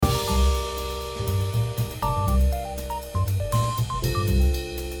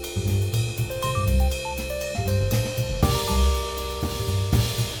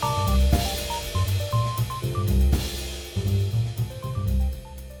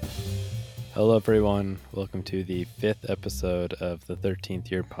Hello, everyone. Welcome to the 5th episode of the 13th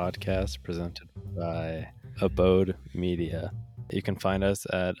Year podcast presented by Abode Media. You can find us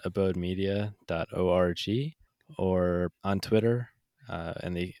at abodemedia.org or on Twitter,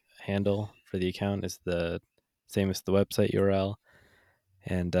 and the handle for the account is the same as the website URL,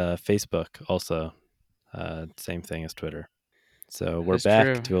 and Facebook also, same thing as Twitter. So we're That's back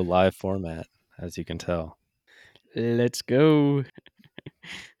true. to a live format, as you can tell. Let's go.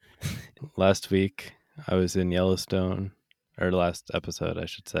 Last week I was in Yellowstone, or last episode I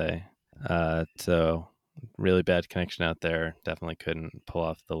should say. So really bad connection out there. Definitely couldn't pull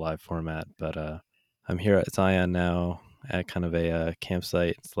off the live format, but I'm here at Zion now at kind of a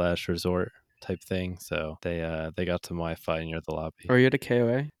campsite / resort type thing. So they got some Wi-Fi near the lobby. Are you at a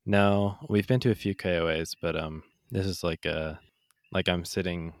KOA? No, we've been to a few KOAs, but this is like I'm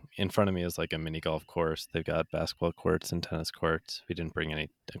sitting in front of me is like a mini golf course. They've got basketball courts and tennis courts. We didn't bring any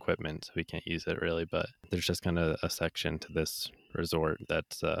equipment, so we can't use it really, but there's just kind of a section to this resort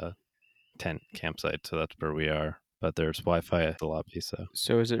that's a tent campsite, so that's where we are. But there's Wi-Fi at the lobby, so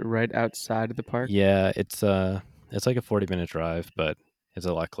So is it right outside of the park? yeah, it's like a 40-minute drive, but it's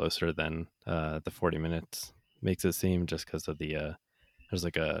a lot closer than the 40 minutes makes it seem, just because of the there's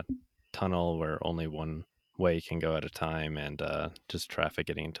like a tunnel where only one way can go at a time, and just traffic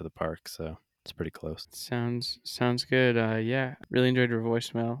getting into the park, so it's pretty close. Sounds good. Yeah, really enjoyed your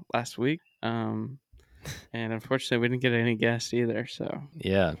voicemail last week. And unfortunately, we didn't get any guests either. So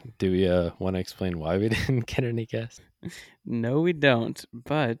Yeah, do we want to explain why we didn't get any guests? no, we don't.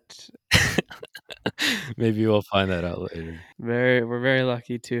 But Maybe we'll find that out later. we're very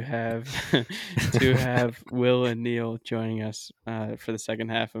lucky to have to have Will and Neil joining us for the second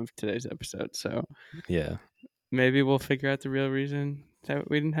half of today's episode. So Yeah. maybe we'll figure out the real reason that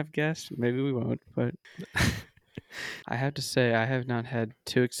we didn't have guests. Maybe we won't, but I have to say I have not had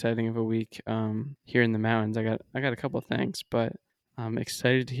too exciting of a week here in the mountains. I got a couple of things, but I'm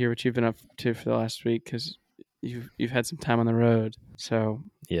excited to hear what you've been up to for the last week because you've had some time on the road. So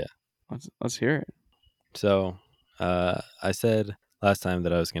Yeah. let's hear it. So I said last time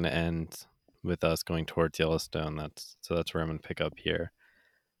that I was going to end with us going towards Yellowstone. That's where I'm going to pick up here.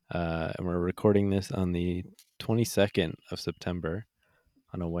 And we're recording this on the 22nd of September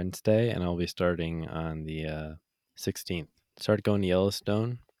on a Wednesday, and I'll be starting on the 16th. Started going to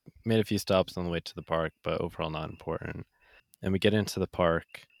Yellowstone, made a few stops on the way to the park, but overall not important. And we get into the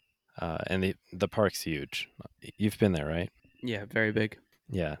park, and the park's huge. You've been there, right? Yeah, very big.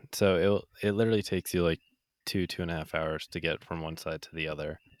 Yeah. So it literally takes you like 2.5 hours to get from one side to the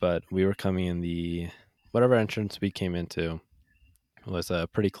other. But we were coming in the whatever entrance we came into was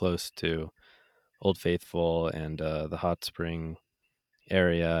pretty close to Old Faithful and the hot spring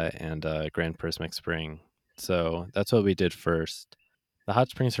area and Grand Prismatic Spring. So that's what we did first. The hot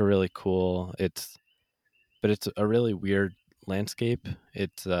springs are really cool. It's a really weird landscape.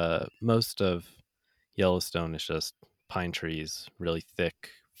 It's most of Yellowstone is just pine trees, really thick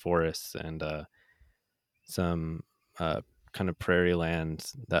forests, and some kind of prairie land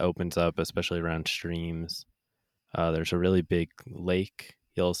that opens up, especially around streams. There's a really big lake,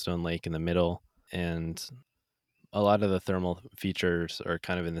 Yellowstone Lake, in the middle, and a lot of the thermal features are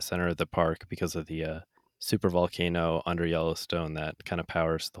kind of in the center of the park because of the super volcano under Yellowstone that kind of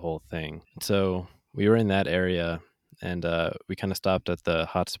powers the whole thing. So we were in that area, and we kind of stopped at the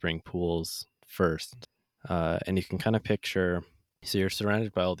hot spring pools first. And you can kind of picture, so you're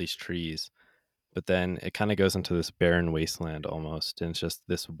surrounded by all these trees, but then it kind of goes into this barren wasteland almost, and it's just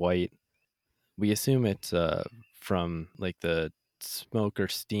this white. We assume it's from like the smoke or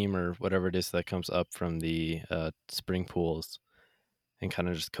steam or whatever it is that comes up from the spring pools and kind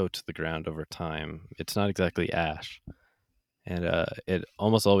of just coats the ground over time. It's not exactly ash, and it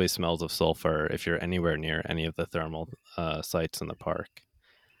almost always smells of sulfur if you're anywhere near any of the thermal sites in the park.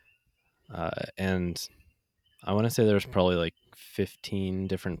 And I want to say there's probably like 15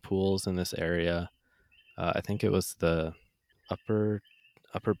 different pools in this area. I think it was the upper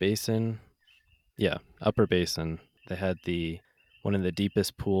basin. Yeah, upper basin. They had the one of the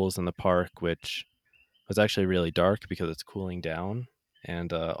deepest pools in the park, which was actually really dark because it's cooling down,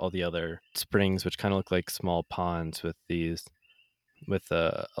 and all the other springs, which kind of look like small ponds with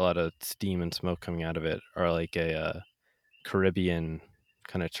a lot of steam and smoke coming out of it, are like a Caribbean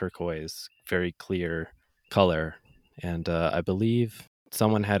kind of turquoise, very clear color. And I believe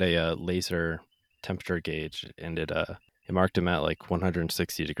someone had a laser temperature gauge, and it marked them at like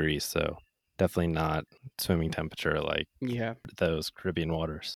 160 degrees. So definitely not swimming temperature like Yeah. those Caribbean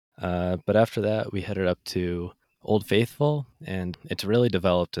waters. But after that, we headed up to Old Faithful, and it's really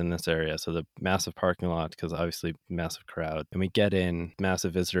developed in this area. So the massive parking lot, because obviously massive crowd, and we get in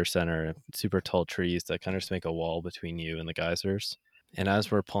massive visitor center, super tall trees that kind of just make a wall between you and the geysers. And as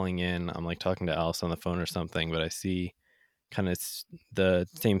we're pulling in, I'm like talking to Alice on the phone or something, but I see kind of the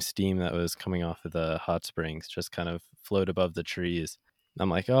same steam that was coming off of the hot springs just kind of float above the trees. I'm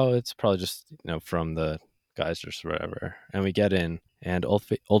like, oh, it's probably just from the geysers or whatever. And we get in, and Old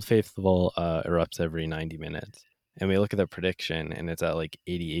Faithful erupts every 90 minutes. And we look at the prediction, and it's at like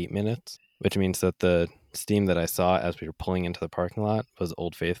 88 minutes, which means that the steam that I saw as we were pulling into the parking lot was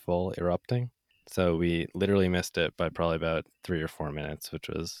Old Faithful erupting. So we literally missed it by probably about 3 or 4 minutes, which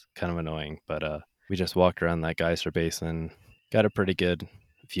was kind of annoying. But we just walked around that geyser basin, got a pretty good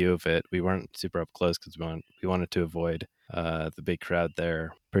view of it. We weren't super up close because we wanted to avoid the big crowd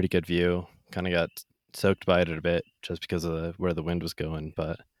there. Pretty good view. Kind of got soaked by it a bit just because of where the wind was going,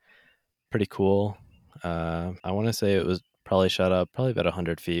 but pretty cool. I want to say it was probably shot up probably about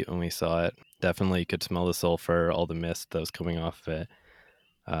 100 feet when we saw it. Definitely could smell the sulfur, all the mist that was coming off of it.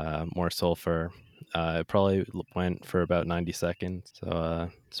 More sulfur. It probably went for about 90 seconds. So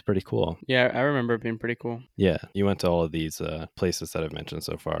it's pretty cool. Yeah, I remember it being pretty cool. Yeah. You went to all of these places that I've mentioned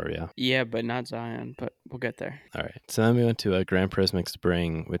so far. Yeah. Yeah, but not Zion, but we'll get there. All right. So then we went to a Grand Prismic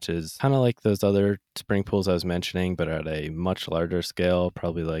Spring, which is kind of like those other spring pools I was mentioning, but at a much larger scale,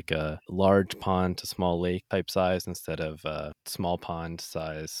 probably like a large pond to small lake type size instead of small pond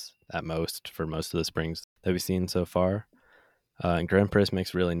size at most for most of the springs that we've seen so far. And Grand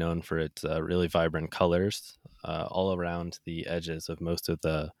Prismic's really known for its really vibrant colors all around the edges of most of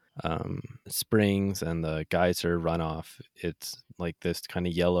the springs and the geyser runoff. It's like this kind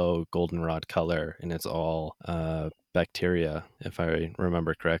of yellow goldenrod color, and it's all bacteria, if I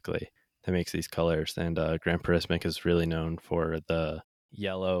remember correctly, that makes these colors. And Grand Prismic is really known for the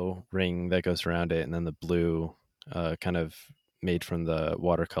yellow ring that goes around it, and then the blue kind of made from the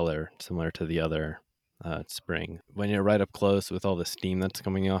watercolor, similar to the other spring. When you're right up close with all the steam that's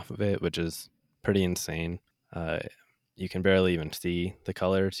coming off of it, which is pretty insane, uh, you can barely even see the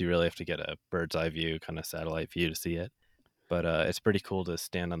colors. You really have to get a bird's eye view, kind of satellite view to see it. But it's pretty cool to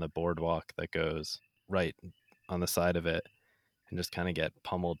stand on the boardwalk that goes right on the side of it and just kind of get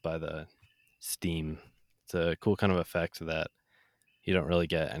pummeled by the steam. It's a cool kind of effect that you don't really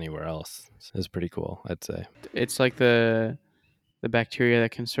get anywhere else. It's pretty cool, I'd say. It's like the bacteria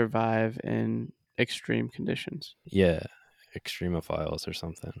that can survive in extreme conditions. Yeah, extremophiles or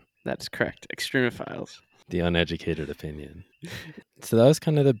something. That's correct. Extremophiles. The uneducated opinion. So that was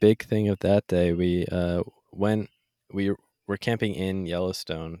kind of the big thing of that day. We were camping in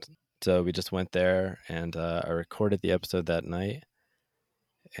Yellowstone, so we just went there, and I recorded the episode that night,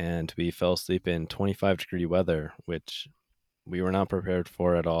 and we fell asleep in 25-degree weather, which we were not prepared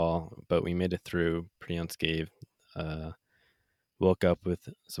for at all, but we made it through pretty unscathed. Woke up with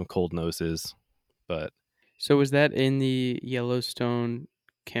some cold noses, but So was that in the Yellowstone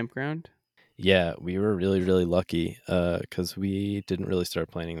campground? yeah, we were really, really lucky because we didn't really start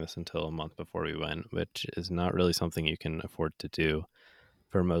planning this until a month before we went, which is not really something you can afford to do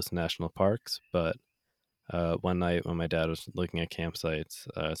for most national parks. But one night when my dad was looking at campsites,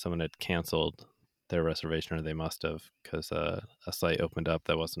 someone had canceled their reservation, or they must have, because a site opened up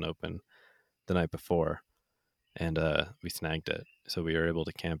that wasn't open the night before, and we snagged it. So we were able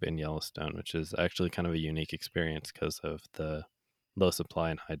to camp in Yellowstone, which is actually kind of a unique experience because of the low supply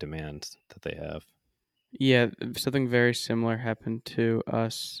and high demand that they have. Yeah, something very similar happened to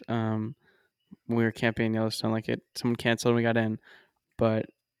us when we were camping in Yellowstone. Like someone canceled and we got in, but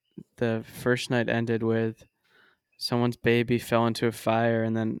the first night ended with someone's baby fell into a fire,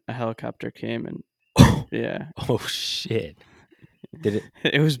 and then a helicopter came, and yeah, Oh shit! Did it?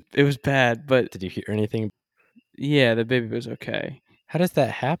 it was bad, but Did you hear anything? yeah, the baby was okay. How does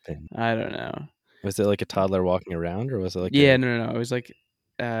that happen? I don't know. Was it like a toddler walking around, or was it like Yeah, a? no. It was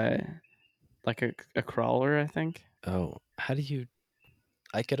uh, like a crawler, I think. Oh, how do you?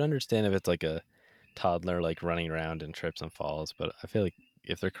 I could understand if it's like a toddler like running around and trips and falls, but I feel like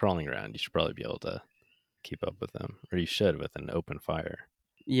if they're crawling around, you should probably be able to keep up with them, or you should with an open fire.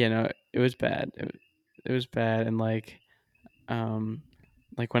 Yeah, no, it was bad. It was bad, and um,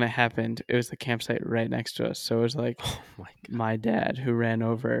 like when it happened, it was the campsite right next to us. So it was like Oh my god! my dad who ran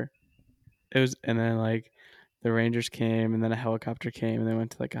over. It was, and then like the Rangers came, and then a helicopter came, and they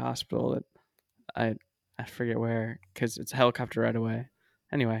went to like a hospital that I I forget where, because it's a helicopter right away.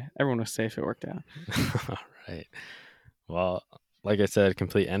 Anyway, everyone was safe. It worked out. All right. Well, like I said,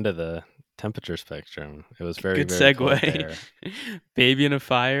 complete end of the temperature spectrum. It was very, Good very cold segue. there. Baby in a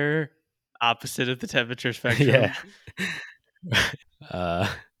fire, opposite of the temperature spectrum. Yeah. uh,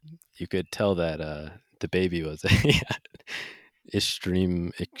 you could tell that the baby was a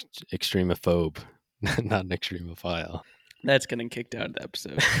extremophobe, not an extremophile. That's getting kicked out of the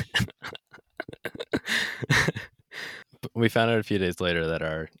episode. We found out a few days later that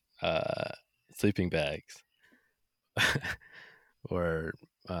our sleeping bags were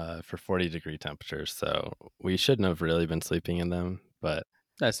for 40-degree temperatures, so we shouldn't have really been sleeping in them. But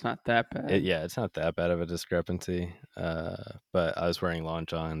That's not that bad. yeah, it's not that bad of a discrepancy. But I was wearing long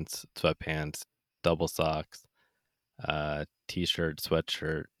johns, sweatpants, double socks, t-shirt,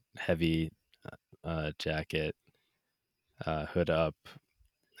 sweatshirt, heavy jacket, hood up,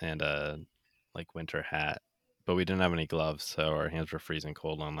 and a like winter hat. But we didn't have any gloves, so our hands were freezing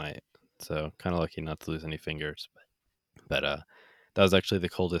cold all night. So kind of lucky not to lose any fingers. But that was actually the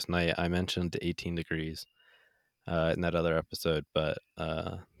coldest night. I mentioned 18 degrees in that other episode, but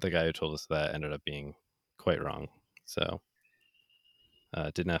the guy who told us that ended up being quite wrong. So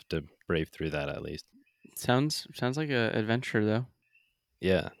didn't have to brave through that at least. Sounds like a adventure though.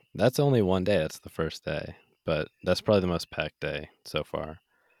 Yeah, that's only one day. That's the first day, but that's probably the most packed day so far.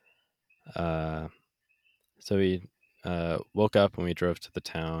 Uh, so we woke up and we drove to the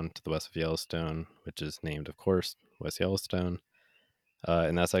town to the west of Yellowstone, which is named, of course, West Yellowstone.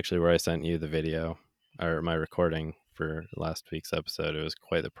 And that's actually where I sent you the video or my recording for last week's episode. It was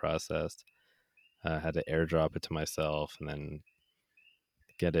quite the process. I had to airdrop it to myself and then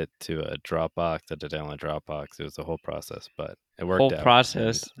get it to a Dropbox, edit it on a Dropbox. It was a whole process, but it Whole worked out. And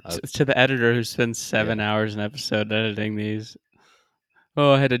process to the editor who spends yeah, 7 hours an episode editing these.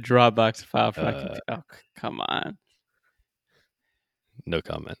 Oh, I had a Dropbox file for my uh, computer. Oh, come on. no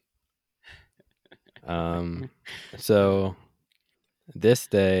comment. Um, so this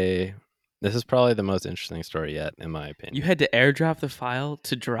day, this is probably the most interesting story yet, in my You opinion. had to airdrop the file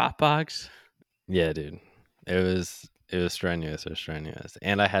to Dropbox? Yeah, dude, it was strenuous. It was strenuous,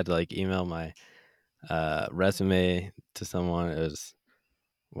 and I had to like email my resume to someone. It was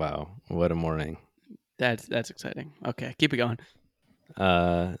wow, what a morning. That's exciting. Okay, keep it going.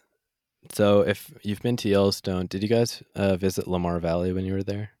 Uh, so if you've been to Yellowstone, did you guys visit Lamar Valley when you were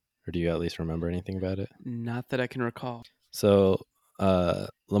there, or do you at least remember anything about it? Not that I can recall. So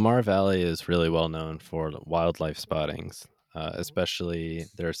Lamar Valley is really well known for wildlife spottings. Especially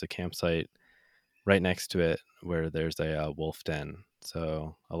there's a campsite right next to it where there's a wolf den.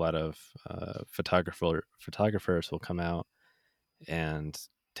 So a lot of photographers will come out and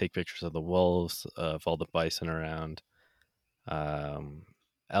take pictures of the wolves, of all the bison around, um,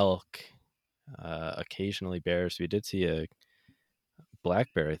 elk, occasionally bears. We did see a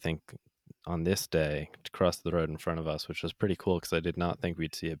black bear, I think, on this day cross the road in front of us, which was pretty cool because I did not think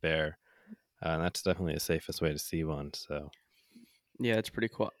we'd see a bear. And that's definitely the safest way to see one. So, Yeah, that's pretty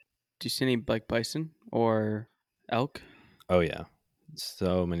cool. Do you see any like bison or elk? oh yeah,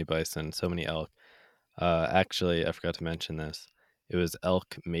 so many bison, so many elk. Actually, I forgot to mention this. It was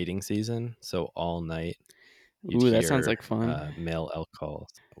elk mating season, so all night you'd Ooh, that sounds hear like fun. male elk calls.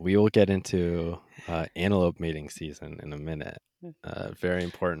 We will get into antelope mating season in a minute. Very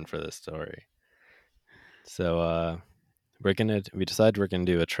important for this story. So we decided we're gonna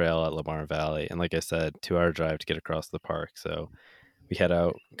do a trail at Lamar Valley, and like I said, 2 hour drive to get across the park. So we head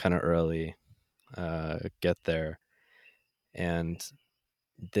out kind of early, get there, and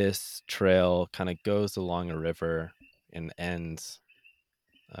this trail kind of goes along a river and ends,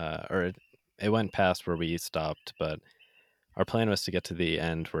 or it went past where we stopped, but our plan was to get to the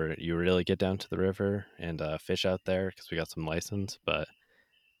end where you really get down to the river and fish out there because we got some license, but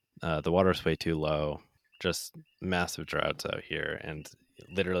the water's way too low. Just massive droughts out here, and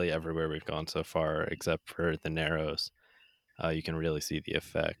literally everywhere we've gone so far, except for the Narrows, you can really see the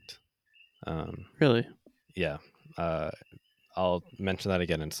effect. Um, Really? yeah, uh, I'll mention that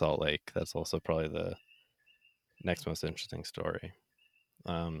again in Salt Lake. That's also probably the next most interesting story.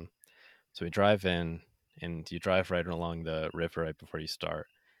 Um, so we drive in, and you drive right along the river right before you start.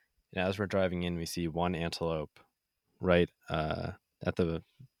 And as we're driving in, we see one antelope right at the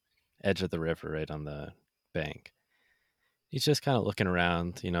edge of the river, right on the bank. He's just kind of looking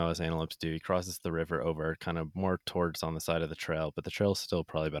around, as antelopes do. He crosses the river over kind of more towards on the side of the trail, but the trail's still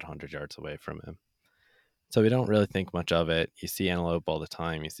probably about 100 yards away from him. So we don't really think much of it. You see antelope all the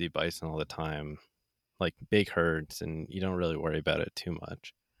time, you see bison all the time, like big herds, and you don't really worry about it too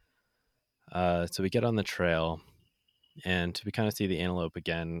much. So we get on the trail and we kind of see the antelope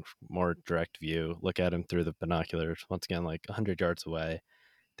again, more direct view, look at him through the binoculars, once again, like 100 yards away.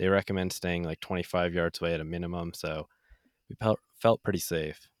 They recommend staying like 25 yards away at a minimum. So we felt pretty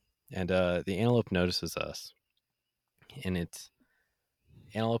safe. And the antelope notices us. And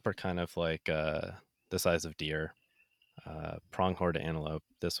antelope are kind of like the size of deer, pronghorn antelope,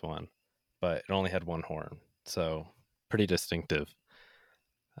 this one. but it only had one horn, so pretty distinctive.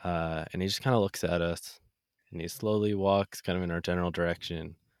 And he just kind of looks at us, and he slowly walks kind of in our general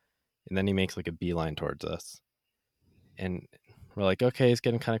direction, and then he makes like a beeline towards us. And we're like, okay, he's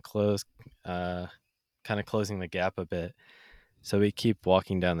getting kind of close, uh, kind of closing the gap a bit. So we keep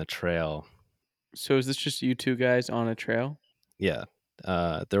walking down the trail. So is this just you two guys on a trail? Yeah,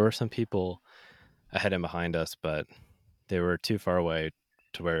 there were some people ahead and behind us, but they were too far away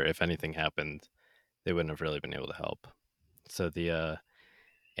to where if anything happened, they wouldn't have really been able to help. So the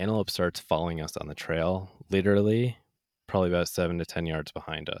antelope starts following us on the trail, literally, probably about 7 to 10 yards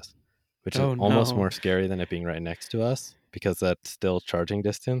behind us, which is Oh almost no. more scary than it being right next to us because that's still charging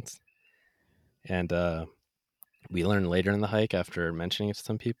distance. And we learned later in the hike, after mentioning it to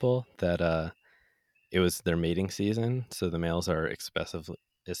some people, that it was their mating season, so the males are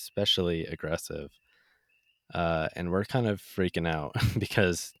especially aggressive. And we're kind of freaking out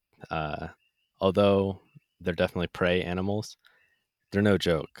because uh, although they're definitely prey animals, they're no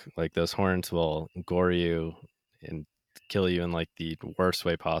joke. Like those horns will gore you and kill you in like the worst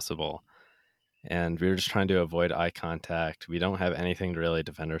way possible. And we were just trying to avoid eye contact. We don't have anything to really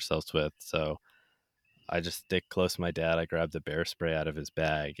defend ourselves with, so I just stick close to my dad. I grab the bear spray out of his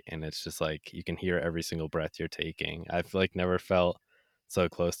bag, and it's just like you can hear every single breath you're taking. I've like never felt so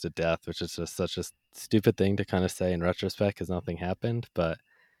close to death, which is just such a stupid thing to kind of say in retrospect because nothing happened. But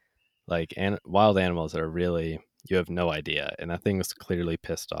like, wild animals are really, you have no idea, and that thing was clearly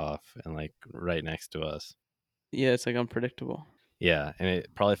pissed off and like right next to us. Yeah, it's like unpredictable. Yeah, and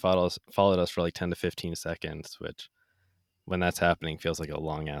it probably followed us for like 10 to 15 seconds, which when that's happening feels like a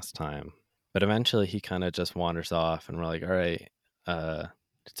long ass time. But eventually he kind of just wanders off, and we're like, all right, uh,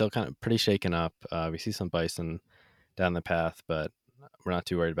 still kind of pretty shaken up. We see some bison down the path, but we're not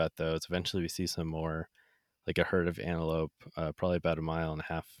too worried about those. Eventually we see some more, like a herd of antelope, probably about a mile and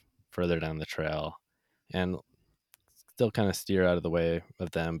a half further down the trail, and still kind of steer out of the way of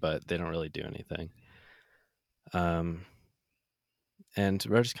them, but they don't really do anything. Um, and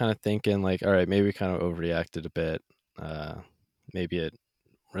we're just kind of thinking, like, all right, maybe we kind of overreacted a bit. Uh, maybe it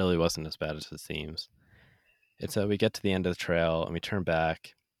really wasn't as bad as it seems. And so we get to the end of the trail and we turn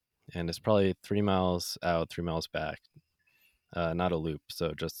back, and it's probably 3 miles out, 3 miles back. Not a loop,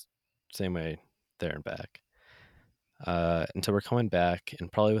 so just same way there and back. And so we're coming back,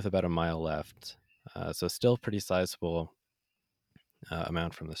 and probably with about a mile left. So still pretty sizable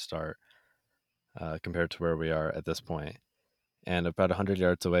amount from the start compared to where we are at this point. And about 100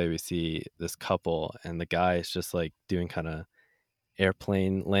 yards away, we see this couple, and the guy is just like doing kind of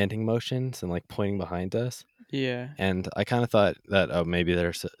airplane landing motions and like pointing behind us. Yeah. And I kind of thought that, oh, maybe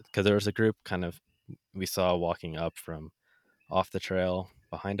because there was a group kind of we saw walking up from off the trail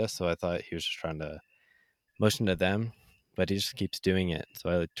behind us. So I thought he was just trying to motion to them, but he just keeps doing it. So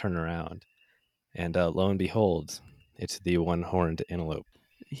I like, turn around, and lo and behold, it's the one horned antelope.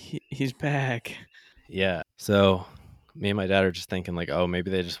 He's back. Yeah. So me and my dad are just thinking, like, oh,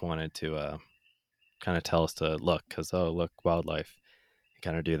 maybe they just wanted to kind of tell us to look because, oh, look, wildlife. You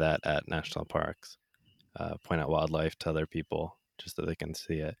kind of do that at national parks, point out wildlife to other people just so they can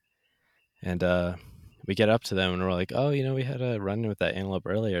see it. And we get up to them and we're like, oh, we had a run with that antelope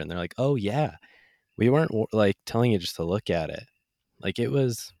earlier. And they're like, oh, yeah, we weren't like telling you just to look at it. Like it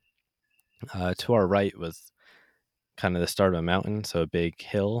was to our right was kind of the start of a mountain, so a big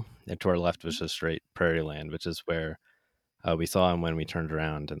hill. And to our left was just straight prairie land, which is where we saw him when we turned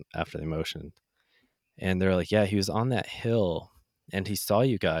around and after they motioned. And they're like, yeah, he was on that hill and he saw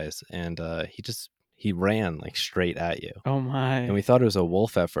you guys, and he ran like straight at you. Oh And we my. thought it was a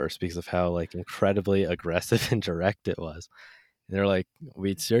wolf at first because of how like incredibly aggressive and direct it was. And they're like,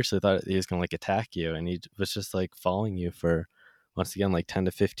 we seriously thought he was gonna like attack you, and he was just like following you for once again like 10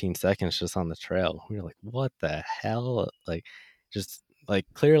 to 15 seconds just on the trail. We were like, what the hell? Like, just like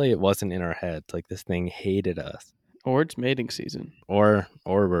clearly it wasn't in our heads. Like this thing hated us, Or it's mating season. or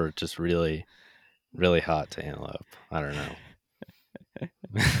we're just really really hot to antelope. I don't know.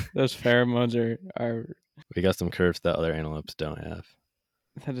 Those pheromones are We got some curves that other antelopes don't have.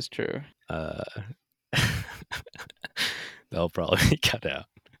 that is true. Uh, they'll probably cut out.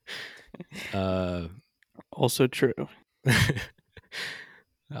 Uh, Also true.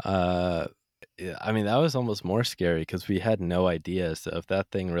 uh, yeah, I mean, that was almost more scary because we had no idea. So if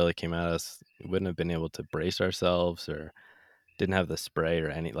that thing really came at us, we wouldn't have been able to brace ourselves or didn't have the spray or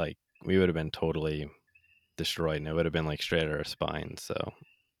any, like, we would have been totally destroyed and it would have been like straight at our spine. So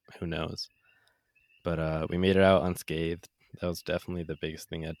who knows? But we made it out unscathed. That was definitely the biggest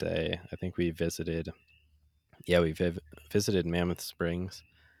thing that day. I think we visited Mammoth Springs,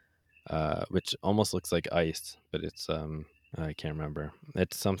 which almost looks like ice, but it's I can't remember.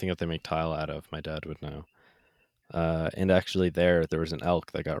 It's something that they make tile out of. My dad would know. And actually, there was an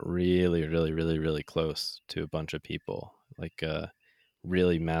elk that got really, really, really, really close to a bunch of people, like a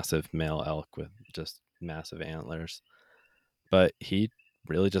really massive male elk with just massive antlers. But he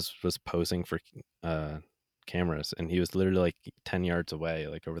really just was posing for uh, cameras, and he was literally like 10 yards away.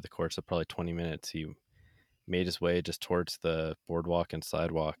 Like over the course of probably 20 minutes, he made his way just towards the boardwalk and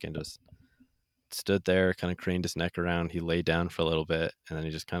sidewalk, and just stood there, kind of craned his neck around. He lay down for a little bit, and then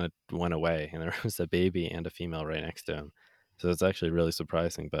he just kind of went away. And there was a baby and a female right next to him. So it's actually really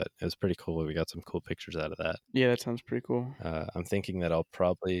surprising, but it was pretty cool. We got some cool pictures out of that. Yeah, that sounds pretty cool. I'm thinking that I'll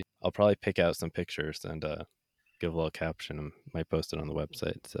probably pick out some pictures and give a little caption. And might post it on the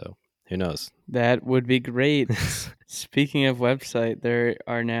website. So who knows? That would be great. Speaking of website, there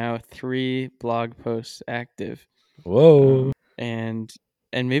are now 3 blog posts active. Whoa! And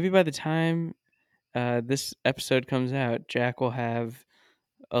maybe by the time this episode comes out, Jack will have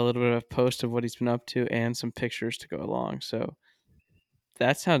a little bit of post of what he's been up to and some pictures to go along. So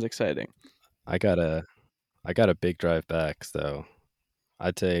that sounds exciting. I got a I got a big drive back, so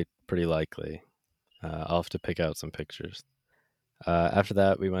I'd say pretty likely. I'll have to pick out some pictures. After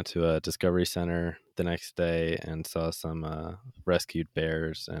that, we went to a discovery center the next day and saw some rescued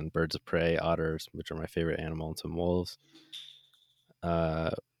bears and birds of prey, otters, which are my favorite animal, and some wolves.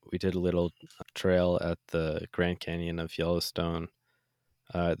 Uh, we did a little trail at the Grand Canyon of Yellowstone.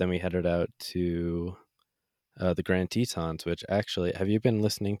 Then we headed out to the Grand Tetons, which actually, have you been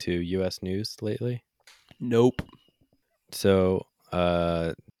listening to U.S. news lately? Nope. So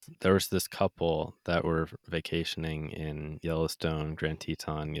there was this couple that were vacationing in Yellowstone, Grand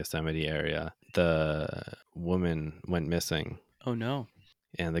Teton, Yosemite area. The woman went missing, Oh no.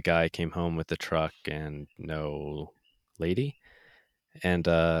 and the guy came home with the truck and no lady. And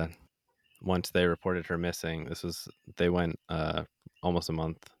once they reported her missing, they went almost a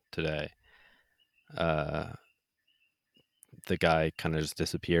month today. Uh, the guy kind of just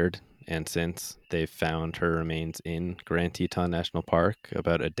disappeared. And since they found her remains in Grand Teton National Park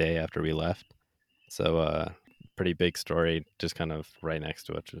about a day after we left. So, pretty big story, just kind of right next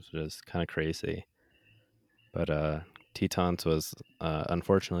to it, which is kind of crazy. But Tetons was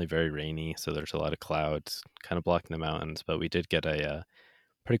unfortunately very rainy, so there's a lot of clouds kind of blocking the mountains. But we did get a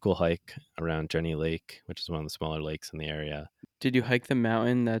pretty cool hike around Jenny Lake, which is one of the smaller lakes in the area. Did you hike the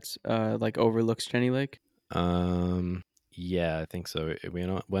mountain that's like overlooks Jenny Lake? Um, yeah, I think so. We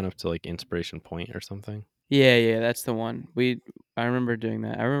went up to like Inspiration Point or something. Yeah, yeah, that's the one. I remember doing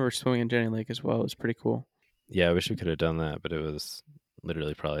that. I remember swimming in Jenny Lake as well. It was pretty cool. Yeah, I wish we could have done that, but it was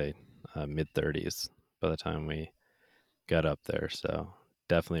literally probably mid 30s by the time we got up there. So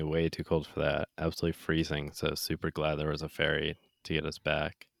definitely way too cold for that. Absolutely freezing. So super glad there was a ferry to get us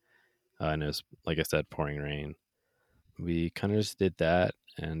back. And it was, like I said, pouring rain. We kind of just did that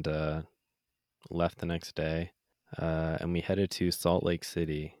and left the next day. And we headed to Salt Lake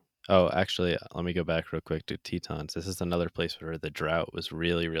City. Oh, actually, let me go back real quick to Tetons. This is another place where the drought was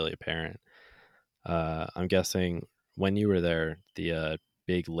really, really apparent. I'm guessing when you were there, the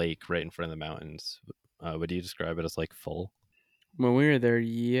big lake right in front of the mountains, would you describe it as like full? When we were there,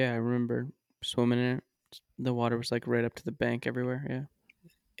 yeah, I remember swimming in it. The water was like right up to the bank everywhere. Yeah.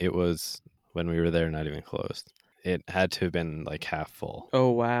 It was when we were there, not even close. It had to have been like half full, Oh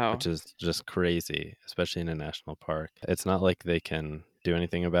wow. which is just crazy, especially in a national park. It's not like they can do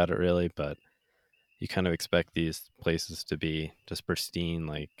anything about it really, but you kind of expect these places to be just pristine,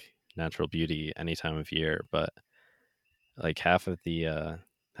 like natural beauty any time of year. But like half the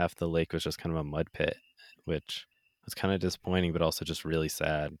lake was just kind of a mud pit, which was kind of disappointing, but also just really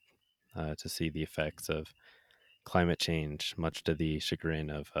sad to see the effects of climate change, much to the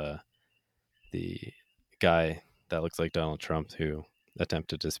chagrin of the guy that looks like Donald Trump who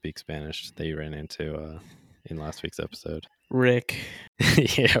attempted to speak Spanish that you ran into in last week's episode. Rick.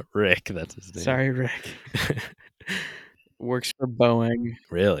 Yeah, Rick, that's his name. Sorry, Rick. Works for Boeing.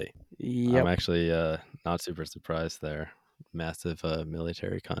 Really? I'm Yep. actually not super surprised there. Massive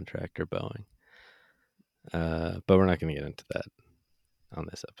military contractor, Boeing. But we're not going to get into that on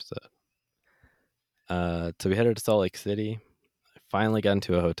this episode. So we headed to Salt Lake City. I finally got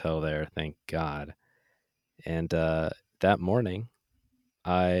into a hotel there, thank God. And that morning,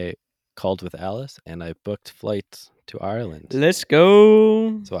 I called with Alice and I booked flights to Ireland. Let's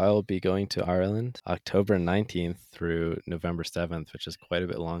go. So I will be going to Ireland October 19th through November 7th, which is quite a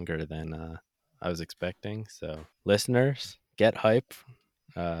bit longer than I was expecting. So, listeners, get hype.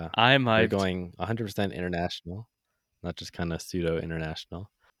 I'm We're hyped. going 100% international, not just kind of pseudo international.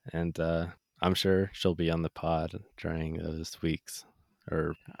 And I'm sure she'll be on the pod during those weeks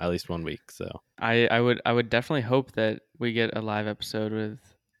or at least 1 week. So I would definitely hope that we get a live episode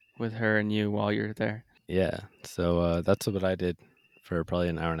with her and you while you're there. yeah, so that's what I did for probably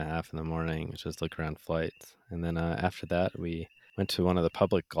an hour and a half in the morning, just look around flights, and then after that we went to one of the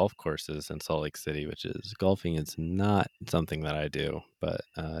public golf courses in Salt Lake City, which is golfing is not something that I do, but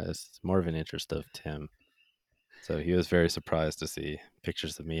it's more of an interest of Tim. So he was very surprised to see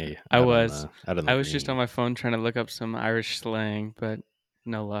pictures of me I was out on the I was just on green. my phone trying to look up some Irish slang, but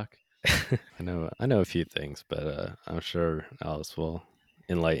no luck. I know a few things, but I'm sure Alice will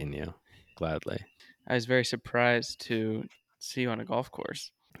enlighten you gladly. I was very surprised to see you on a golf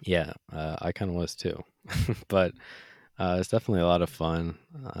course. Yeah, I kind of was too, but it's definitely a lot of fun.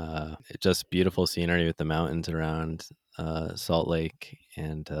 Just beautiful scenery with the mountains around Salt Lake,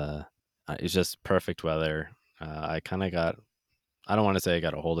 and it's just perfect weather. I kind of got, I don't want to say I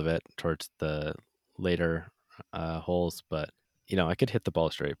got a hold of it towards the later holes, but I could hit the ball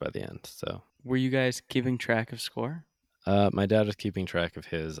straight by the end. So Were you guys keeping track of score? my dad was keeping track of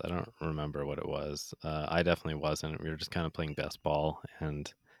his. I don't remember what it was. I definitely wasn't. We were just kind of playing best ball,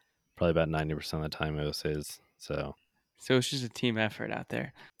 and probably about 90% of the time it was his. So So it's just a team effort out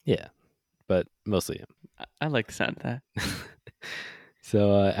there. yeah, but mostly him. I like the sound of that.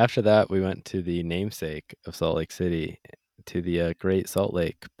 So after that, we went to the namesake of Salt Lake City, to the Great Salt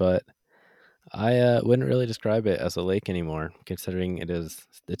Lake. But I wouldn't really describe it as a lake anymore, considering it has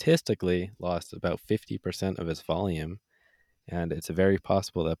statistically lost about 50% of its volume. And it's very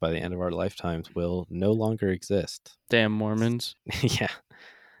possible that by the end of our lifetimes, will no longer exist. Damn Mormons. Yeah.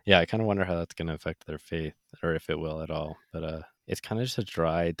 Yeah. I kind of wonder how that's going to affect their faith or if it will at all. But it's kind of just a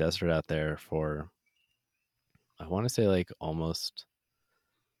dry desert out there for, I want to say, like almost,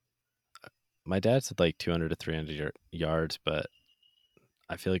 my dad said like 200 to 300 yards, but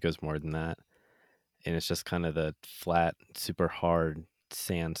I feel like it was more than that. And it's just kind of the flat, super hard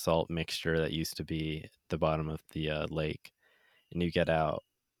sand salt mixture that used to be at the bottom of the lake. And you get out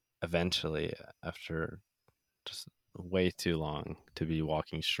eventually after just way too long to be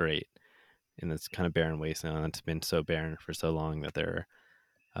walking straight in this kind of barren wasteland. It's been so barren for so long that there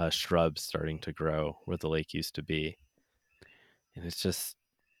are shrubs starting to grow where the lake used to be. And it's just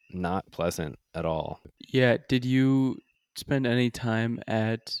not pleasant at all. Yeah, did you spend any time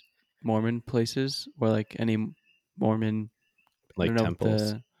at Mormon places or like any Mormon I Like don't know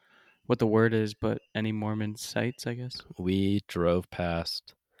temples, what the word is, but any Mormon sites, I guess? we drove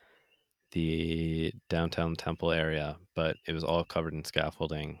past the downtown temple area, but it was all covered in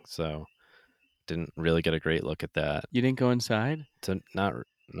scaffolding, so didn't really get a great look at that. You didn't go inside? So not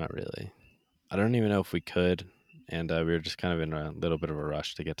really. I don't even know if we could, and we were just kind of in a little bit of a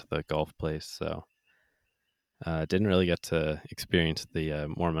rush to get to the golf place, so didn't really get to experience the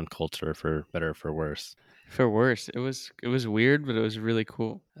Mormon culture for better or for worse. For worse. It was weird, but it was really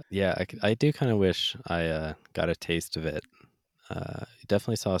cool. Yeah, I do kind of wish I got a taste of it.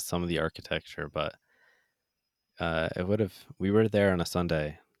 Definitely saw some of the architecture, but it would have. We were there on a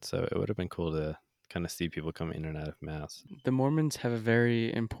Sunday, so it would have been cool to kind of see people come in and out of mass. The Mormons have a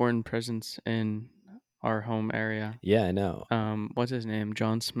very important presence in our home area. Yeah, I know. What's his name?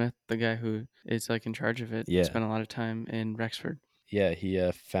 John Smith, the guy who is like in charge of it, Yeah, spent a lot of time in Rexford. yeah. He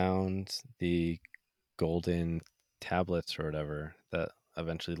found the golden tablets or whatever that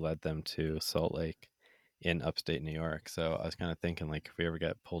eventually led them to Salt Lake in upstate New York. So I was kind of thinking, like, if we ever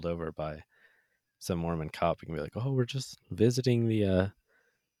get pulled over by some Mormon cop, we can be like, "Oh, we're just visiting the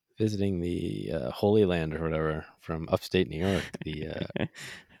Holy Land or whatever from upstate New York." The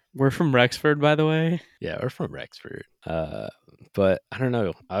We're from Rexford, by the way. Yeah, we're from Rexford. But I don't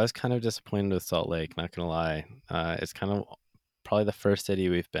know. I was kind of disappointed with Salt Lake. Not gonna lie. It's kind of probably the first city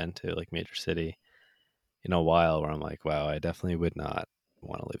we've been to, like major city, in a while, where I'm like, wow, I definitely would not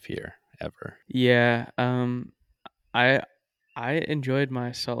want to live here ever. Yeah, I I enjoyed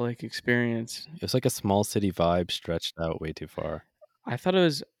my Salt Lake experience. It was like a small city vibe stretched out way too far. I thought it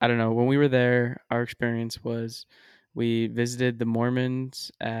was, I don't know, when we were there, our experience was we visited the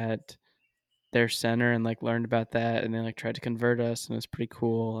Mormons at their center and like learned about that, and they like tried to convert us, and it was pretty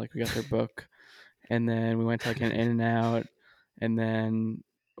cool. Like we got their book, and then we went to like an In and Out, and then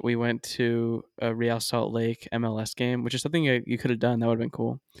we went to a Real Salt Lake MLS game, which is something you could have done. That would have been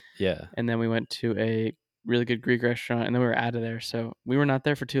cool. Yeah, And then we went to a really good Greek restaurant, and then we were out of there. So we were not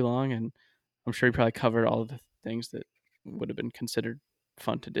there for too long, and I'm sure we probably covered all of the things that would have been considered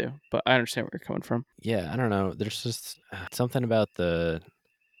fun to do. But I understand where you're coming from. yeah. I don't know. There's just something about the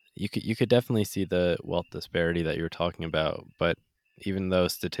you could definitely see the wealth disparity that you were talking about, but even though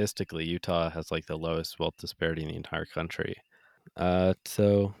statistically Utah has like the lowest wealth disparity in the entire country.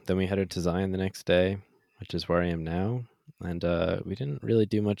 So then we headed to Zion the next day, which is where I am now. And we didn't really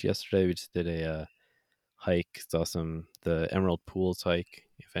do much yesterday. We just did a hike, saw the Emerald Pools hike.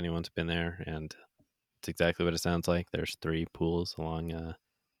 If anyone's been there, and it's exactly what it sounds like. There's 3 pools along I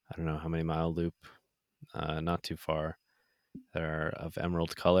don't know how many mile loop, not too far. They're of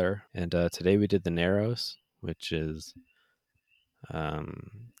emerald color. And today we did the Narrows, which is um,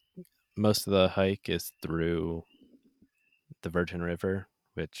 most of the hike is through the Virgin River,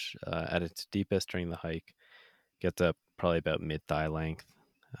 which at its deepest during the hike gets up probably about mid thigh length.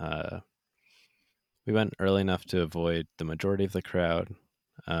 Uh, we went early enough to avoid the majority of the crowd,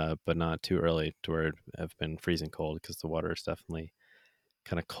 but not too early to where it have been freezing cold because the water is definitely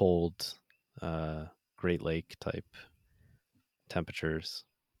kind of cold, uh, Great Lake type temperatures.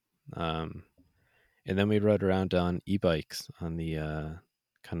 Um, and then we rode around on e-bikes on the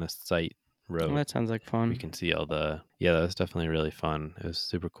kind of site Well, road. that sounds like We fun. can see all the yeah. That was definitely really fun. It was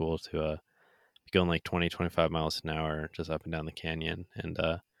super cool to be going like 20, 25 miles an hour just up and down the canyon, and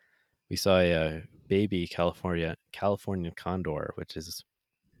we saw a baby California condor, which is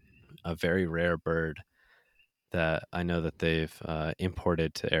a very rare bird that I know that they've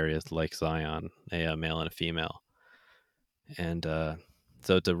imported to areas like Zion, a male and a female, and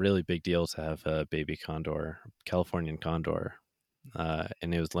so it's a really big deal to have a baby condor, Californian condor,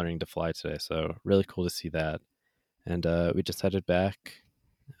 and it was learning to fly today. So really cool to see that. And we just headed back,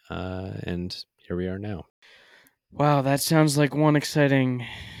 and here we are now. Wow, that sounds like one exciting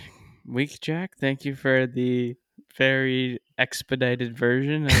week, Jack. Thank you for the very expedited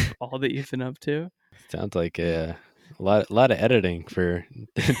version of all that you've been up to. Sounds like a lot of editing for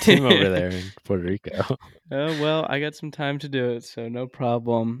the team over there in Puerto Rico. Oh, well, I got some time to do it, so no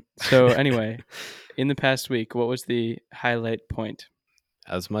problem. So, anyway, in the past week, what was the highlight point?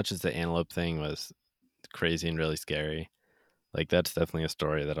 As much as the antelope thing was crazy and really scary, like that's definitely a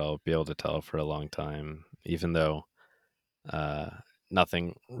story that I'll be able to tell for a long time, even though uh,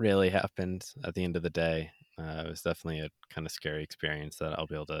 nothing really happened at the end of the day. It was definitely a kind of scary experience that I'll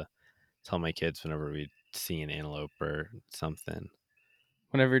be able to tell my kids whenever we see an antelope or something.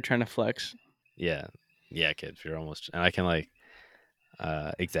 Whenever you're trying to flex. Yeah, yeah, kids, you're almost, and I can like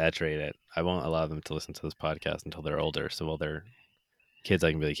exaggerate it. I won't allow them to listen to this podcast until they're older. So while they're kids,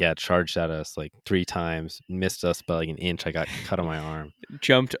 I can be like, yeah, charged at us like 3 times, missed us by like an inch. I got cut on my arm,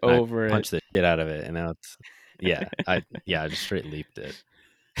 Jumped and I over it. punched the shit out of it, and now it's I just straight leaped it.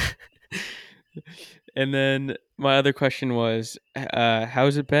 And then my other question was,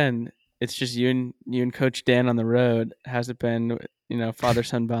 how's it been? It's just you and Coach Dan on the road. How's it been? Father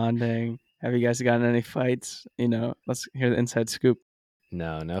son bonding. Have you guys gotten any fights? Let's hear the inside scoop.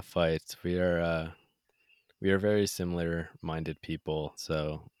 No, no fights. We are very similar minded people,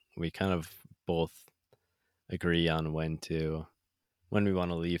 so we kind of both agree on when we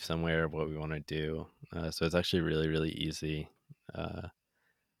want to leave somewhere, what we want to do. So it's actually really really easy. Uh,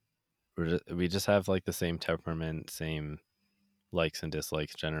 we just have like the same temperament, same likes and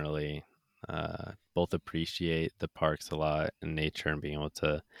dislikes generally. Both appreciate the parks a lot and nature and being able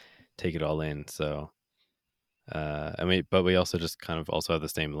to take it all in. So but we also just kind of also have the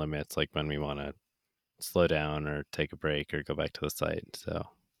same limits, like when we want to slow down or take a break or go back to the site. So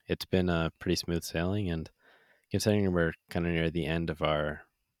it's been a pretty smooth sailing, and considering we're kind of near the end of our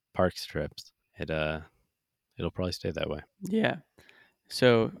parks trips, it'll probably stay that way. Yeah.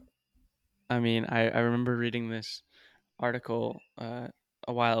 So, I mean, I remember reading this article a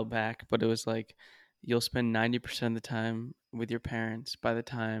while back, but it was like you'll spend 90% of the time with your parents by the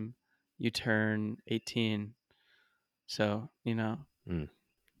time you turn 18. So, Mm,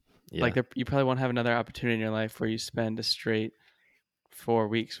 like yeah, you probably won't have another opportunity in your life where you spend a straight 4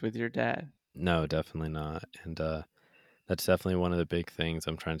 weeks with your dad. no, definitely not. And that's definitely one of the big things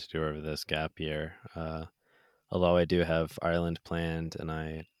I'm trying to do over this gap year. Although I do have Ireland planned, and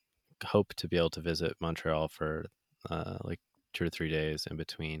I hope to be able to visit Montreal for like 2 or 3 days in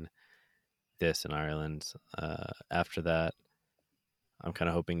between this and Ireland. After that, I'm kind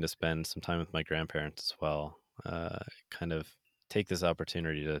of hoping to spend some time with my grandparents as well. Kind of take this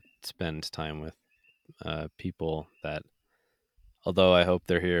opportunity to spend time with people that, although I hope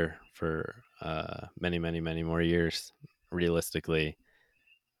they're here for many, many, many more years, realistically,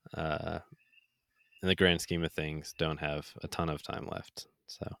 uh, in the grand scheme of things, don't have a ton of time left.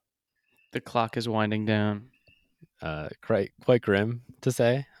 So The clock is winding down. quite grim to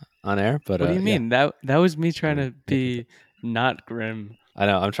say on air, but What do you yeah, mean? That was me I trying mean, to be not grim. I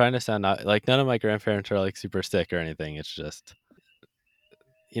know I'm trying to sound not like none of my grandparents are like super sick or anything. It's just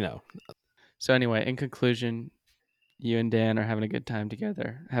you know, So anyway, in conclusion, you and Dan are having a good time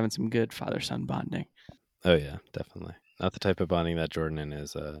together, having some good father-son bonding. oh yeah, definitely not the type of bonding that Jordan and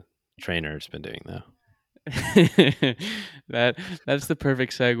his trainer has been doing though. That that's the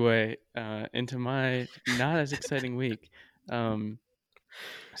perfect segue into my not as exciting week. Um,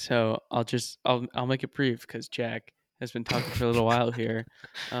 so I'll make it brief because Jack has been talking for a little while here.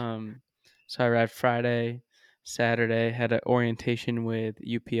 Um, so I arrived Friday, Saturday had an orientation with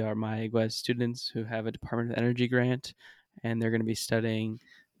UPR Mayaguez students who have a Department of Energy grant, and they're going to be studying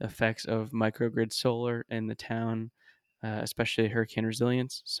the effects of microgrid solar in the town, especially hurricane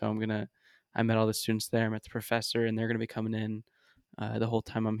resilience. So I met all the students there, I met the professor, and they're going to be coming in the whole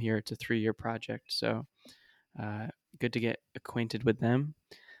time I'm here. It's a 3-year project, so uh, good to get acquainted with them.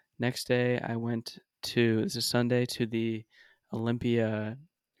 Next day, I went to this is Sunday to the Olympia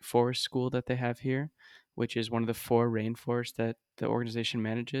Forest School that they have here, which is one of the 4 rainforests that the organization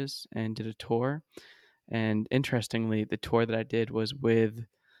manages, and did a tour. And interestingly, the tour that I did was with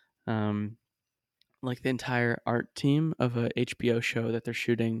um, like the entire art team of a HBO show that they're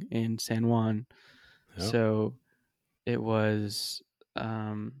shooting in San Juan. Oh, So it was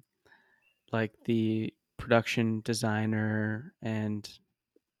um, like the production designer and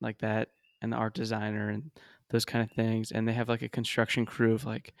like that, and the art designer and those kind of things. And they have like a construction crew of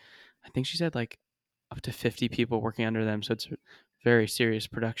like, I think she said like up to 50 people working under them. So it's a very serious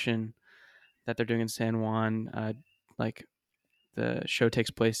production that they're doing in San Juan. Like the show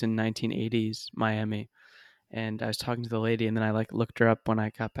takes place in 1980s Miami. And I was talking to the lady, and then I like looked her up when I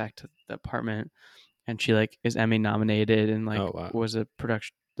got back to the apartment, and she like is Emmy nominated and oh like wow, was a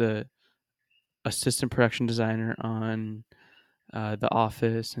production the assistant production designer on The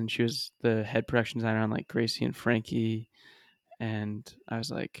Office, and she was the head production designer on like Gracie and Frankie. And I was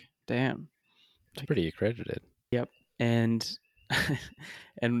like, damn, it's like, pretty accredited. yep. And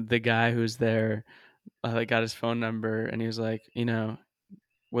and the guy who's there, like, got his phone number, and he was like,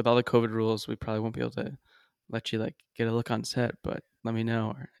 with all the COVID rules, we probably won't be able to let you like get a look on set, but let me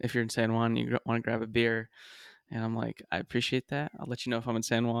know. Or if you're in San Juan, and you want to grab a beer. And I'm like, I appreciate that. I'll let you know if I'm in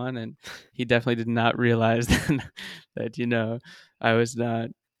San Juan. And he definitely did not realize that I was not,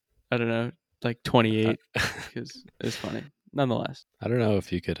 I don't know, like I, 28, because it was funny. Nonetheless, I don't know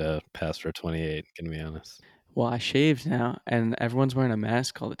if you could pass for 28. Gonna be honest. well, I shaved now, and everyone's wearing a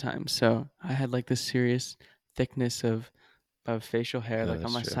mask all the time. So I had like this serious thickness of facial hair, Yeah, like on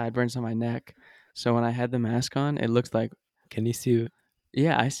that's my true. sideburns on my neck. So when I had the mask on, it looked like, Can you see?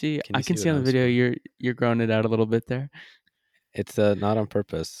 yeah, Can I you can see see what on the I'm video seeing? you're growing it out a little bit there. It's not on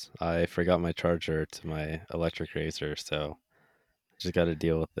purpose. I forgot my charger to my electric razor, so I just got to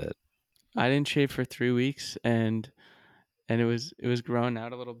deal with it. I didn't shave for 3 weeks, and it was growing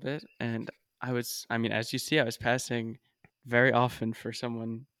out a little bit. And I mean, as you see, I was passing very often for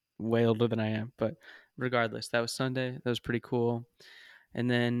someone way older than I am. But regardless, that was Sunday. That was pretty cool. And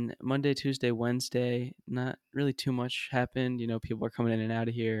then Monday, Tuesday, Wednesday, not really too much happened. People are coming in and out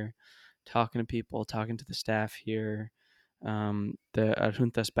of here, talking to people, talking to the staff here. The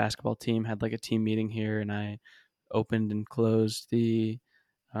Juntas basketball team had like a team meeting here, and I opened and closed the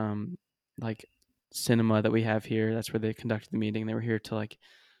um, like cinema that we have here. That's where they conducted the meeting. They were here till like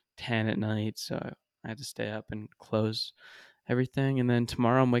 10 at night, so I had to stay up and close everything. And then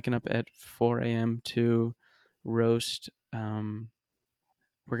tomorrow I'm waking up at 4 a.m. to roast.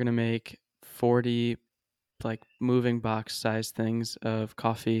 We're gonna make 40 like moving box size things of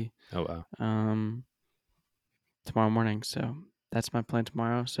coffee Oh wow, um, tomorrow morning. So that's my plan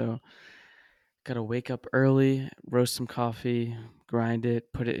tomorrow. So gotta wake up early, roast some coffee, grind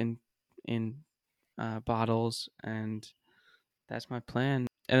it, put it in bottles, and that's my plan.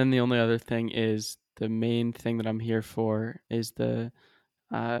 And then the only other thing is the main thing that I'm here for is the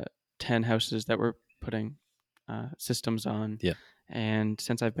uh, 10 houses that we're putting systems on. yeah, And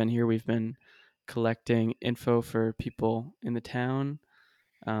since I've been here, we've been collecting info for people in the town.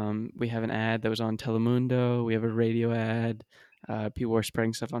 We have an ad that was on Telemundo. We have a radio ad. People were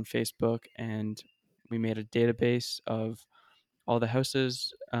spreading stuff on Facebook, and we made a database of all the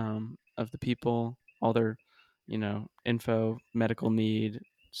houses, of the people, all their, info, medical need,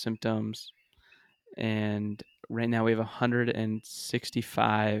 symptoms. And right now we have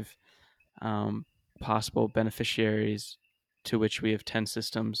 165 um, possible beneficiaries, to which we have 10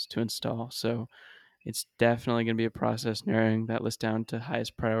 systems to install. So it's definitely going to be a process narrowing that list down to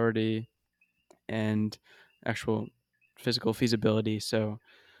highest priority and actual physical feasibility. So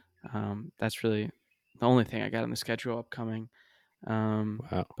that's really the only thing I got on the schedule upcoming.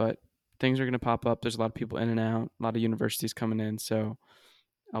 wow. But things are going to pop up. There's a lot of people in and out, a lot of universities coming in. So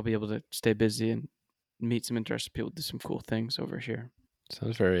I'll be able to stay busy and meet some interested people, do some cool things over here.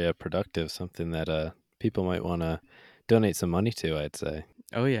 Sounds very productive. Something that people might want to donate some money to. I'd say.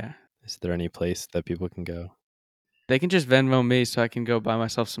 Oh, yeah. Is there any place that people can go? They can just Venmo me so I can go buy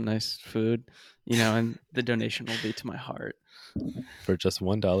myself some nice food, and the donation will be to my heart. For just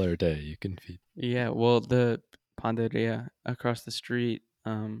 $1 a day, you can feed. Yeah, well, the Panderia across the street,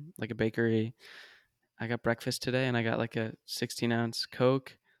 like a bakery, I got breakfast today and I got like a 16-ounce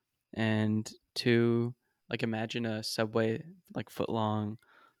Coke and two, like imagine a Subway like foot long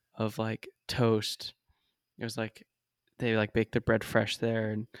of like toast. It was like they like bake the bread fresh there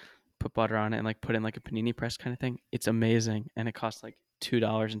and put butter on it and like put in like a panini press kind of thing. It's amazing and it costs like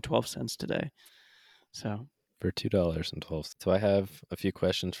 $2.12 today. So, For $2.12. So I have a few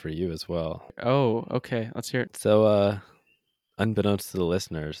questions for you as well. oh, okay, let's hear it. So, unbeknownst to the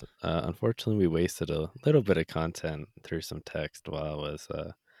listeners, unfortunately, we wasted a little bit of content through some text while I was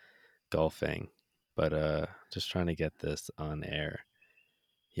golfing, but just trying to get this on air.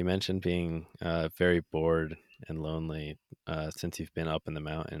 You mentioned being very bored and lonely since you've been up in the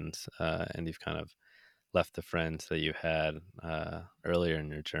mountains and you've kind of left the friends that you had earlier in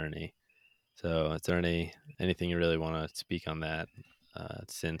your journey. So, is there anything you really want to speak on that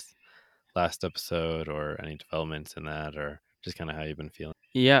since last episode, or any developments in that, or just kind of how you've been feeling?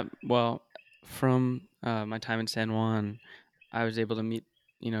 Yeah, well, from my time in San Juan, I was able to meet,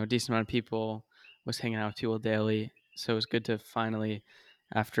 a decent amount of people, was hanging out with people daily. So it was good to finally,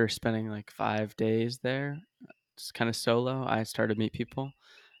 after spending like 5 days there, just kind of solo, I started to meet people.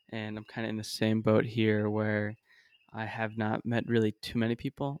 And I'm kind of in the same boat here where I have not met really too many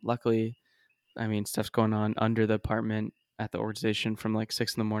people. Luckily, I mean, stuff's going on under the apartment at the organization from like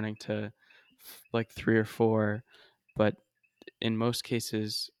 6 in the morning to like 3 or 4. But in most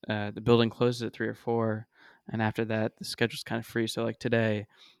cases, the building closes at 3 or 4, and after that, the schedule's kind of free. So like today,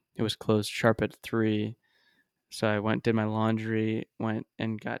 it was closed sharp at 3. So I went, did my laundry, went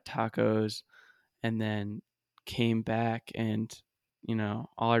and got tacos, and then came back. And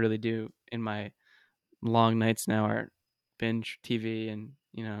all I really do in my long nights now are binge TV and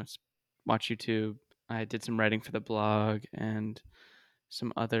watch YouTube. I did some writing for the blog and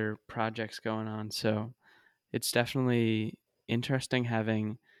some other projects going on. So it's definitely interesting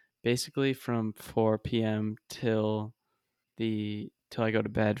having basically from 4 p.m. till I go to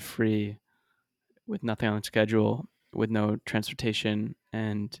bed free with nothing on the schedule, with no transportation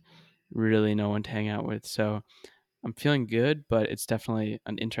and really no one to hang out with. So I'm feeling good, but it's definitely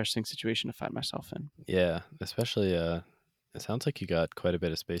an interesting situation to find myself in. Yeah, especially it sounds like you got quite a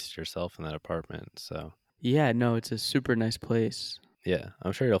bit of space to yourself in that apartment. So Yeah, no, it's a super nice place. yeah,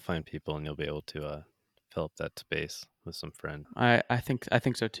 I'm sure you'll find people and you'll be able to fill up that space with some friends. I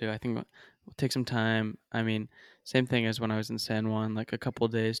think so too. I think we'll take some time. I mean, same thing as when I was in San Juan, like a couple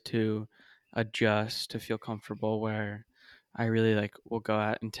days to adjust to feel comfortable. Where I really like will go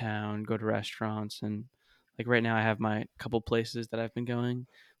out in town, go to restaurants, and like right now I have my couple places that I've been going,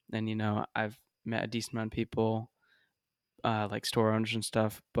 and I've met a decent amount of people, like store owners and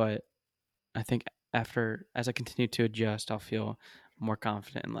stuff. But I think after as I continue to adjust, I'll feel more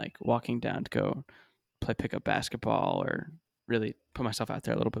confident in like walking down to go play pickup basketball or really put myself out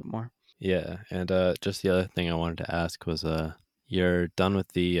there a little bit more. Yeah, and just the other thing I wanted to ask was you're done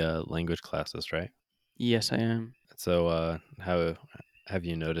with the language classes, right? Yes, I am. So how have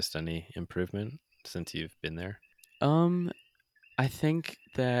you noticed any improvement since you've been there? Um, I think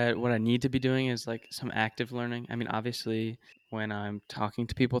that what I need to be doing is like some active learning. I mean, obviously, when I'm talking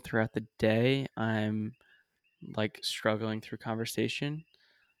to people throughout the day, I'm like struggling through conversation.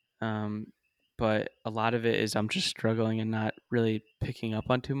 Um, but a lot of it is I'm just struggling and not really picking up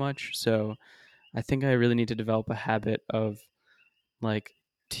on too much. So I think I really need to develop a habit of like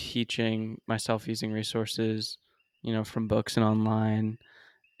teaching myself using resources, from books and online,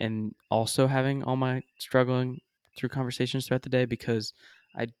 and also having all my struggling through conversations throughout the day because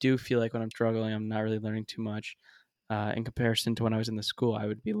I do feel like when I'm struggling, I'm not really learning too much. In comparison to when I was in the school, I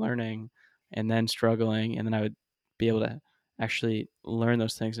would be learning and then struggling, and then I would be able to actually learn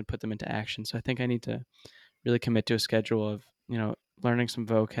those things and put them into action. So I think I need to really commit to a schedule of learning some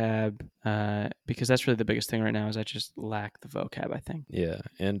vocab because that's really the biggest thing right now is I just lack the vocab, I think. Yeah,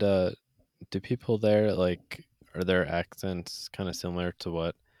 and do people there like are their accents kind of similar to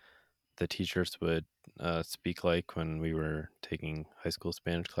what the teachers would speak like when we were taking high school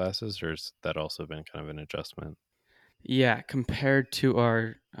Spanish classes, or has that also been kind of an adjustment? Yeah, compared to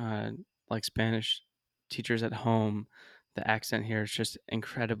our like Spanish teachers at home, the accent here is just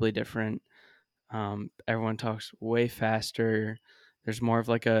incredibly different. Everyone talks way faster. There's more of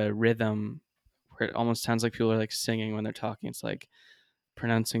like a rhythm where it almost sounds like people are like singing when they're talking. It's like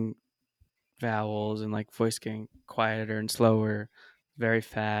pronouncing vowels and like voice getting quieter and slower, very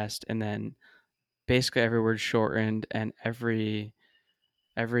fast, and then basically every word shortened and every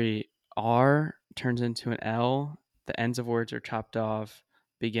R turns into an L. the ends of words are chopped off,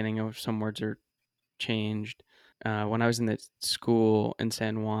 beginning of some words are changed. When I was in the school in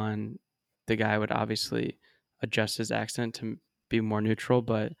San Juan, the guy would obviously adjust his accent to be more neutral,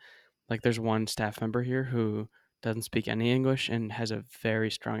 but like there's one staff member here who doesn't speak any English and has a very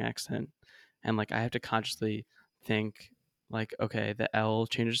strong accent. And like I have to consciously think like, okay, the L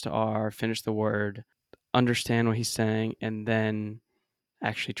changes to R, finish the word, understand what he's saying, and then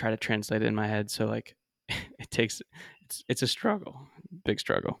actually try to translate it in my head. So like it takes it's a struggle, big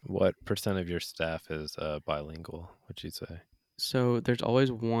struggle. What percent of your staff is bilingual, would you say? So there's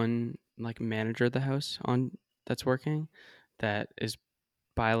always one like manager of the house on that's working that is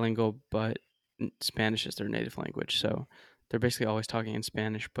bilingual, but Spanish is their native language. So they're basically always talking in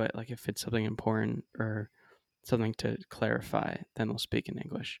Spanish, but like if it's something important or something to clarify, then they'll speak in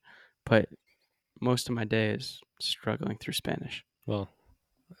English. But most of my day is struggling through Spanish. Well,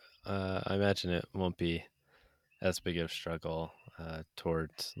 I imagine it won't be as big of a struggle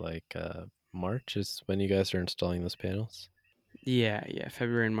towards like March is when you guys are installing those panels. Yeah,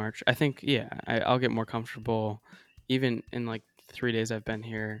 February and March. I think I'll get more comfortable. Even in like 3 days I've been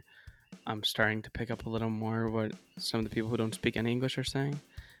here, I'm starting to pick up a little more what some of the people who don't speak any English are saying.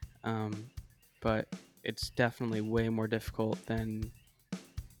 Um, but it's definitely way more difficult than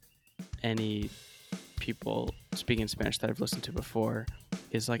any people speaking Spanish that I've listened to before.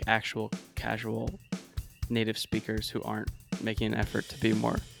 Is like actual casual native speakers who aren't making an effort to be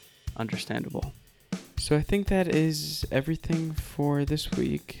more understandable. So I think that is everything for this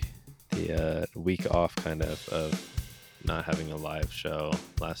week. The week off kind of not having a live show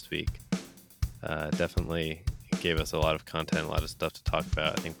last week definitely gave us a lot of content, a lot of stuff to talk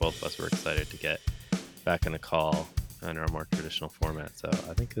about. I think both of us were excited to get back on a call in our more traditional format. So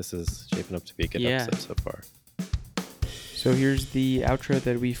I think this is shaping up to be a good Yeah. episode so far. So here's the outro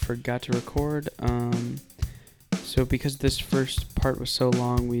that we forgot to record. So because this first part was so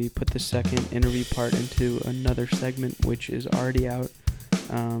long, we put the second interview part into another segment, which is already out.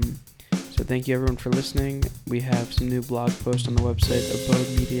 So thank you everyone for listening. We have some new blog posts on the website,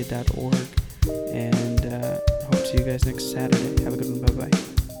 abodemedia.org. And hope to see you guys next Saturday. Have a good one. Bye-bye.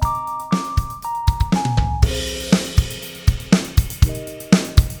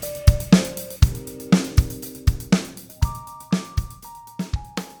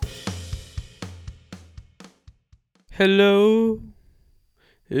 Hello,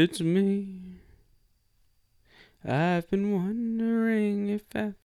 it's me. I've been wondering if